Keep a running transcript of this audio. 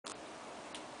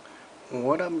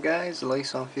What up guys,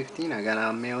 Lights 15. I got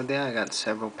a mail day. I got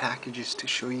several packages to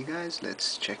show you guys.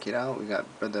 Let's check it out. We got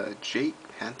Brother Jake,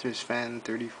 Panthers fan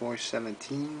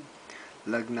 3417,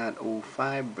 Lugnut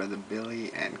 05, Brother Billy,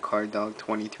 and Card Dog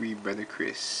 23, Brother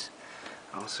Chris.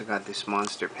 I also got this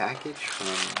monster package from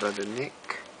Brother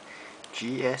Nick,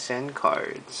 GSN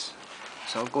Cards.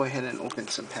 So I'll go ahead and open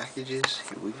some packages.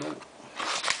 Here we go.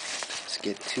 Let's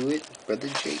get to it. Brother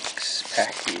Jake's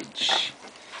package.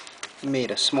 He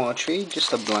made a small trade,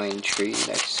 just a blind trade.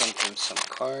 I sent him some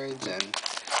cards and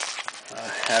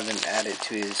haven't added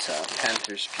to his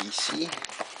Panthers PC.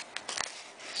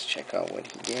 Let's check out what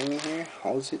he gave me here.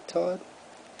 How's it, Todd?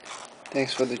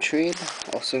 Thanks for the trade.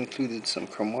 Also included some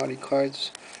Cromartie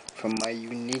cards from my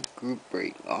unique group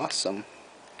break. Awesome.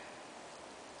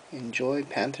 Enjoy,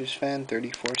 Panthers fan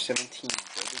 3417,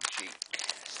 Brother Jake.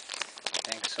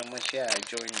 Thanks so much. Yeah, I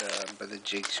joined Brother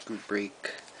Jake's group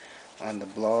break on the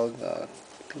blog I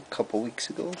think a couple weeks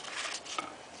ago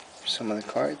for some of the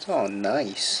cards. Oh,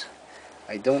 nice.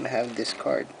 I don't have this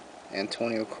card.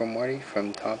 Antonio Cromartie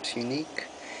from Topps Unique.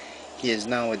 He is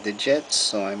now with the Jets,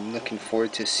 so I'm looking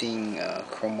forward to seeing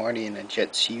Cromartie in a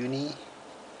Jets uni.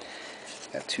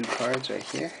 Got two cards right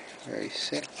here. Very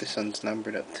sick. This one's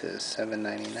numbered up to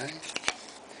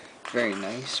 $7.99. Very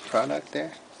nice product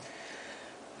there.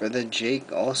 Brother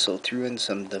Jake also threw in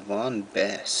some Devon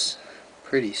Bess.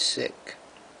 Pretty sick.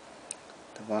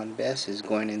 Devon Bess is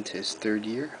going into his third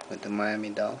year with the Miami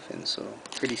Dolphins, so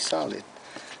pretty solid.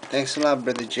 Thanks a lot,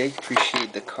 Brother Jake.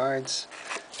 Appreciate the cards.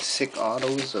 Sick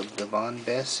autos of Devon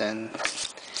Bess and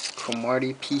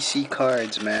Cromartie PC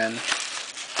cards, man.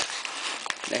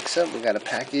 Next up, we got a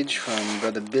package from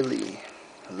Brother Billy,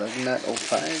 Lugnut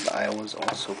 05. I was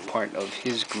also part of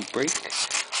his group break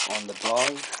on the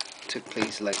blog. Took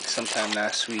place like sometime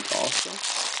last week also.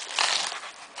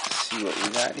 See what we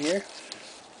got here.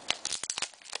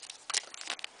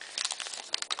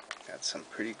 Got some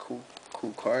pretty cool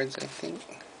cards, I think.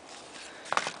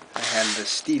 I had the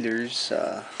Steelers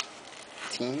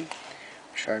team,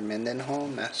 Richard Mendenhall,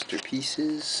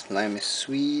 Masterpieces, Limas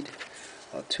Swede,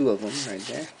 two of them right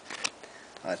there.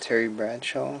 Terry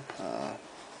Bradshaw,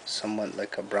 somewhat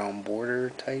like a brown border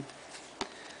type,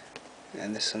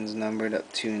 and this one's numbered up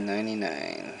to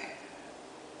 99.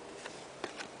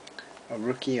 A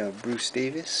rookie of Bruce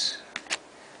Davis,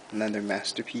 another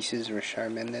Masterpieces,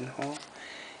 Richard Mendenhall,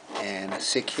 and a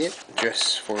sick hit,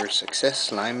 Dress for Success,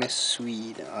 Limas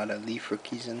Swede out of Leaf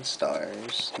Rookies and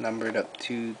Stars, numbered up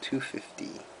to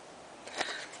 250.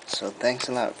 So thanks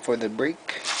a lot for the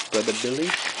break, Brother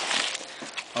Billy.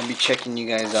 I'll be checking you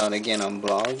guys out again on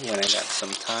blog when I got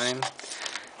some time,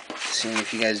 seeing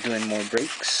if you guys doing more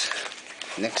breaks.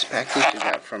 Next package we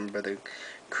got from Brother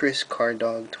Chris, Card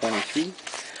Dog 23.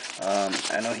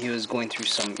 I know he was going through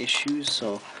some issues,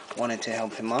 so wanted to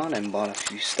help him out and bought a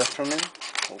few stuff from him.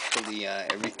 Hopefully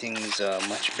everything's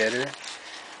much better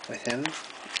with him.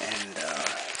 And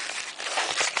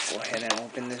go ahead and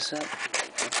open this up.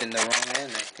 Open the wrong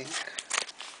end, I think.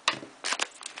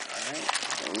 Alright,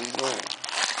 here we go.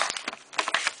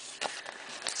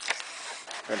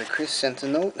 Brother Chris sent a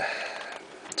note.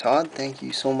 Todd, thank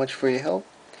you so much for your help.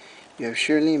 You have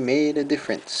surely made a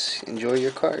difference. Enjoy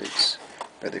your cards.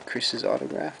 Brother Chris's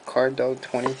autograph, Card Dog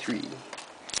 23.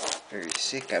 Very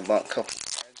sick. I bought a couple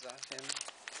cards off him.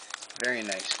 Very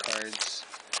nice cards.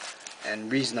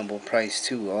 And reasonable price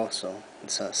too also.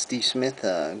 It's Steve Smith,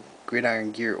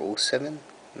 Gridiron Gear 07.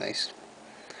 Nice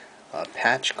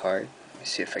patch card. Let me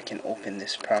see if I can open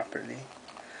this properly.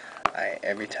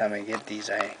 Every time I get these,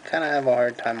 I kind of have a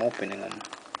hard time opening them.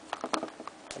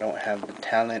 I don't have the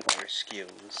talent or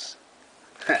skills.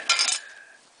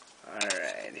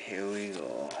 Alright, here we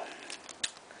go.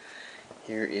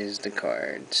 Here is the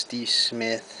card. Steve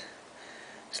Smith.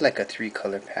 It's like a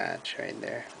 3-color patch right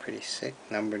there. Pretty sick.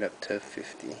 Numbered up to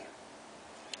 50.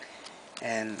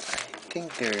 And I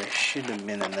think there should have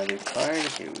been another card.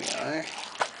 Here we are.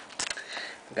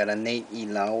 We got a Nate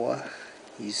Ilawa.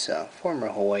 He's a former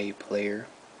Hawaii player.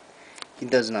 He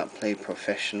does not play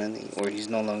professionally, or he's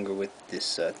no longer with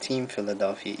this team,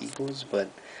 Philadelphia Eagles, but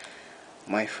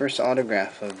my first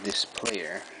autograph of this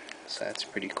player, so that's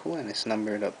pretty cool, and it's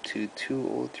numbered up to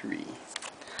 203.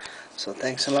 So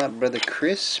thanks a lot, Brother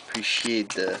Chris. Appreciate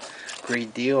the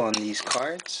great deal on these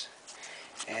cards,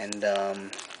 and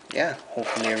yeah,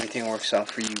 hopefully everything works out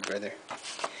for you, brother.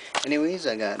 Anyways,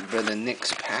 I got Brother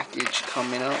Nick's package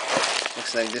coming up.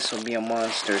 Looks like this will be a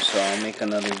monster, so I'll make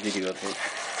another video of it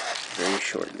very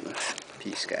shortly.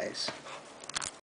 Peace, guys.